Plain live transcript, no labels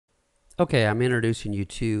Okay, I'm introducing you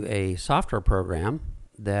to a software program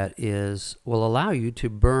that will allow you to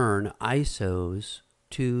burn ISOs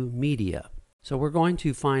to media. So we're going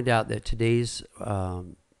to find out that today's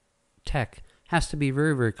tech has to be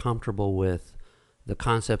very, very comfortable with the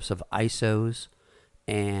concepts of ISOs,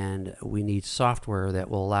 and we need software that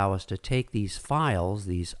will allow us to take these files,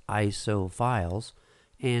 these ISO files,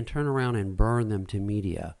 and turn around and burn them to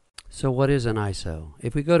media. So what is an ISO?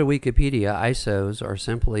 If we go to Wikipedia, ISOs are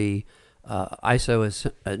simply ISO is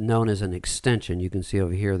known as an extension. You can see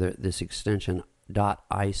over here that this extension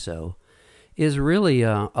 .iso is really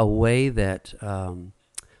a way that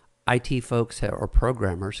IT folks or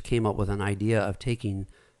programmers came up with an idea of taking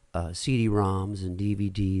CD-ROMs and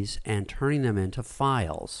DVDs and turning them into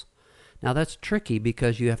files. Now that's tricky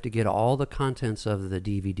because you have to get all the contents of the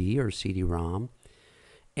DVD or CD-ROM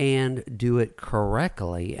and do it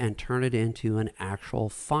correctly and turn it into an actual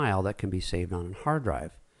file that can be saved on a hard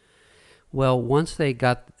drive. Well, once they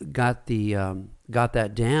got that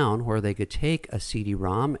down where they could take a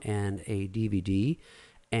CD-ROM and a DVD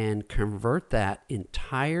and convert that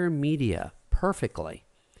entire media perfectly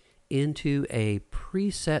into a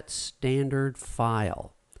preset standard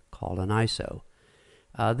file called an ISO,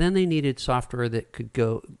 then they needed software that could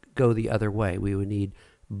go the other way. We would need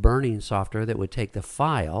burning software that would take the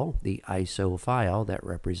file, the ISO file that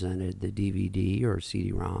represented the DVD or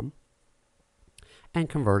CD-ROM, and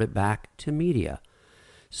convert it back to media.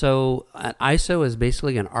 So an ISO is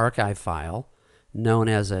basically an archive file known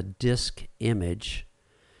as a disk image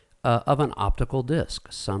of an optical disc,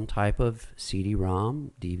 some type of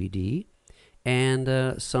CD-ROM, DVD,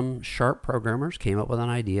 and some sharp programmers came up with an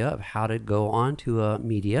idea of how to go onto a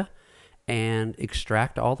media and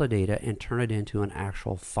extract all the data and turn it into an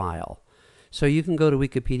actual file. So you can go to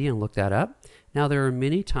Wikipedia and look that up. Now there are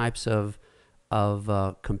many types of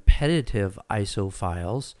competitive ISO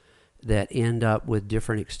files that end up with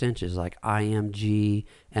different extensions like IMG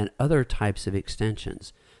and other types of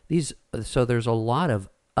extensions. So there's a lot of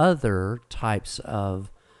other types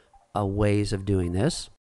of ways of doing this.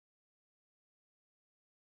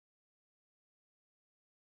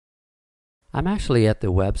 I'm actually at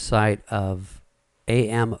the website of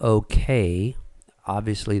AmoK.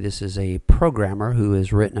 Obviously, this is a programmer who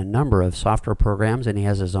has written a number of software programs, and he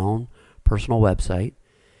has his own personal website.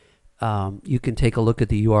 You can take a look at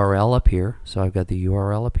the URL up here. So I've got the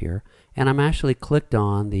URL up here, and I'm actually clicked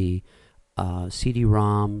on the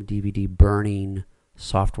CD-ROM DVD burning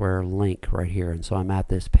software link right here, and so I'm at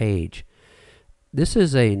this page. This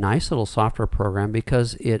is a nice little software program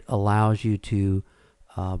because it allows you to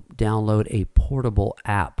download a portable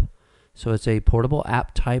app. So it's a portable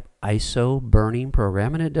app type ISO burning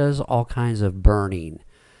program, and it does all kinds of burning.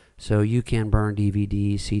 So you can burn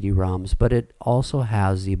DVDs, CD-ROMs, but it also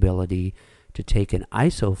has the ability to take an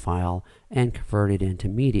ISO file and convert it into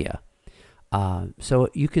media. So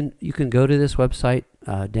you can go to this website,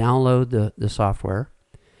 download the software,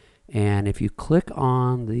 and if you click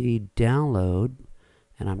on the download,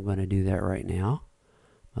 and I'm going to do that right now,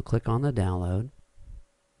 I'll click on the download.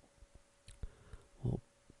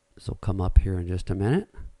 This will come up here in just a minute.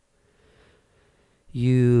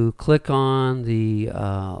 You click on the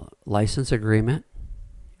license agreement.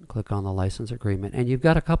 Click on the license agreement, and you've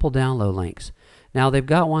got a couple download links. Now they've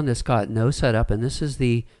got one that's got no setup, and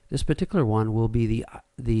this particular one will be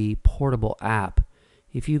the portable app.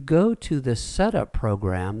 If you go to the setup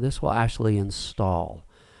program, this will actually install.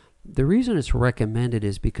 The reason it's recommended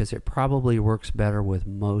is because it probably works better with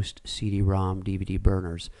most CD-ROM DVD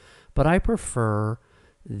burners, but I prefer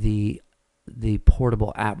the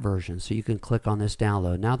portable app version. So you can click on this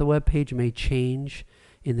download. Now the web page may change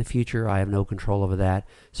in the future. I have no control over that.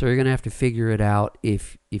 So you're going to have to figure it out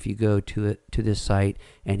if you go to this site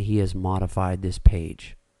and he has modified this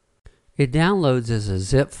page. It downloads as a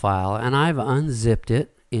zip file, and I've unzipped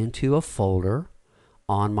it into a folder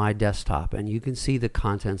on my desktop, and you can see the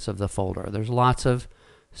contents of the folder. There's lots of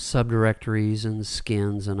subdirectories and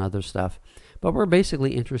skins and other stuff, but we're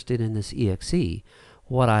basically interested in this exe.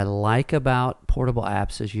 What I like about portable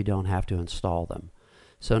apps is you don't have to install them.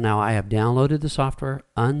 So now I have downloaded the software,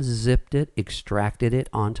 unzipped it, extracted it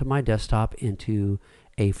onto my desktop into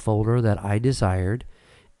a folder that I desired,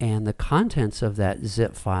 and the contents of that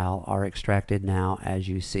zip file are extracted now as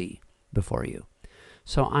you see before you.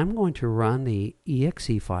 So I'm going to run the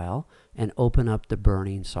exe file and open up the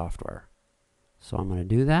burning software. So I'm going to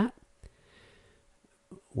do that.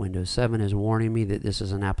 Windows 7 is warning me that this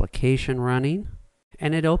is an application running,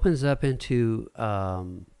 and it opens up into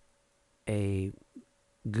a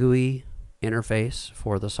GUI interface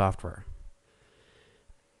for the software.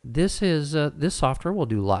 This software will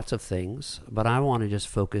do lots of things, but I want to just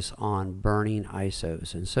focus on burning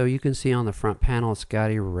ISOs. And so you can see on the front panel, it's got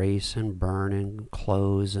erase and burn and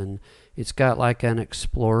close, and it's got like an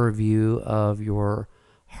explorer view of your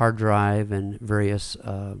hard drive and various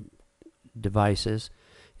devices.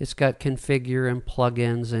 It's got configure and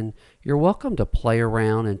plugins, and you're welcome to play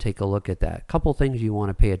around and take a look at that. A couple things you want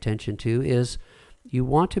to pay attention to is you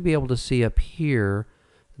want to be able to see up here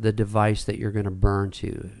the device that you're going to burn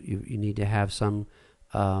to. You need to have some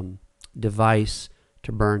device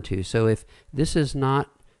to burn to. So if this is not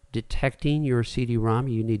detecting your CD-ROM,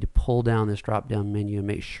 you need to pull down this drop-down menu and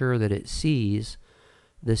make sure that it sees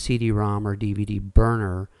the CD-ROM or DVD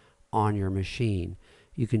burner on your machine.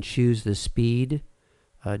 You can choose the speed.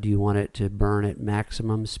 Do you want it to burn at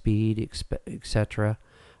maximum speed, etc.?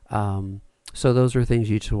 So those are things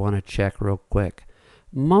you just want to check real quick.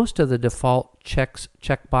 Most of the default check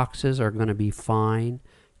boxes are going to be fine.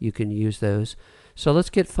 You can use those. So let's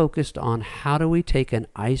get focused on how do we take an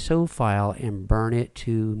ISO file and burn it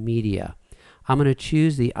to media. I'm going to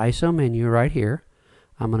choose the ISO menu right here.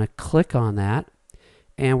 I'm going to click on that,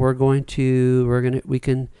 and we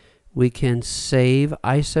can save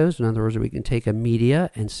ISOs. In other words, we can take a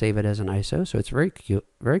media and save it as an ISO. So it's very cute,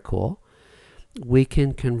 very cool. We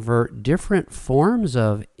can convert different forms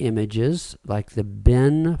of images, like the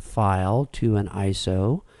bin file, to an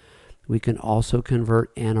ISO. We can also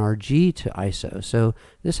convert NRG to ISO. So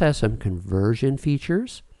this has some conversion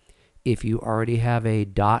features. If you already have a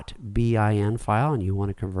 .bin file and you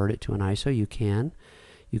want to convert it to an ISO, you can.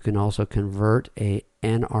 You can also convert a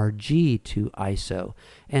NRG to ISO.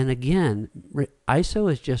 And again, ISO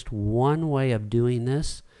is just one way of doing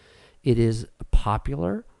this. It is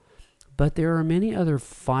popular, but there are many other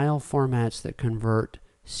file formats that convert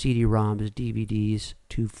CD-ROMs, DVDs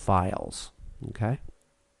to files. Okay?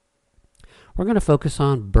 We're going to focus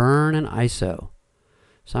on burn and ISO.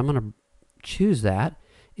 So I'm going to choose that.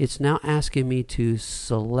 It's now asking me to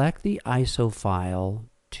select the ISO file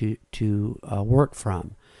to work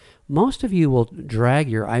from. Most of you will drag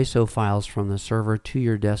your ISO files from the server to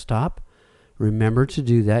your desktop. Remember to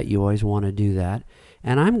do that. You always want to do that.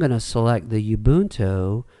 And I'm going to select the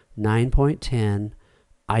Ubuntu 9.10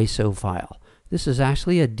 ISO file. This is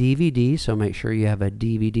actually a DVD, so make sure you have a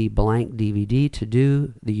blank DVD to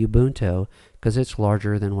do the Ubuntu, because it's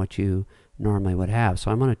larger than what you normally would have.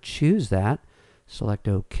 So I'm going to choose that, select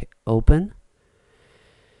OK, open.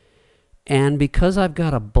 And because I've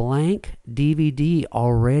got a blank DVD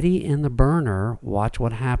already in the burner, watch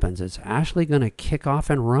what happens. It's actually going to kick off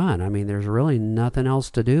and run. I mean, there's really nothing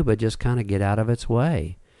else to do but just kind of get out of its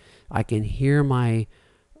way. I can hear my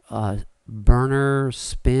burner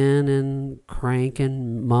spin and crank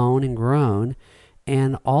and moan and groan,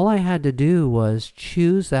 and all I had to do was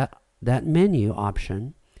choose that menu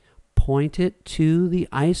option, point it to the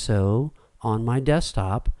ISO on my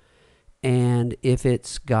desktop, and if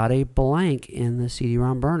it's got a blank in the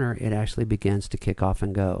CD-ROM burner, it actually begins to kick off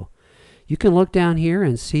and go. You can look down here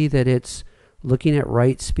and see that it's looking at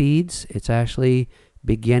write speeds. It's actually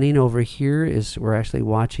beginning over here. We're actually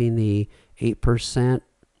watching the 8%,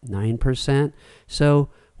 9%. So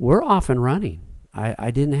we're off and running.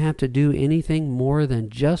 I didn't have to do anything more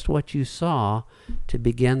than just what you saw to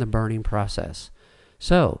begin the burning process.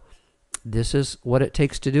 So this is what it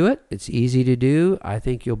takes to do it. It's easy to do. I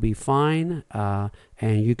think you'll be fine, and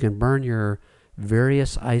you can burn your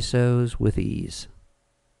various ISOs with ease.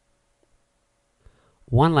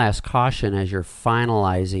 One last caution as you're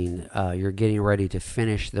finalizing, you're getting ready to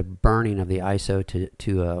finish the burning of the ISO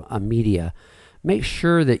to a media. Make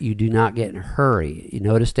sure that you do not get in a hurry. You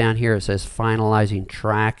notice down here it says finalizing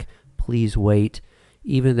track. Please wait.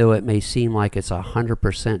 Even though it may seem like it's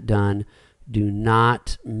 100% done, do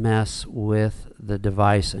not mess with the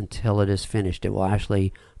device until it is finished. It will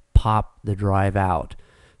actually pop the drive out.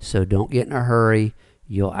 So don't get in a hurry.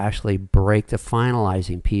 You'll actually break the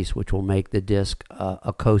finalizing piece, which will make the disk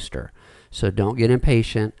a coaster. So don't get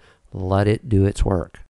impatient. Let it do its work.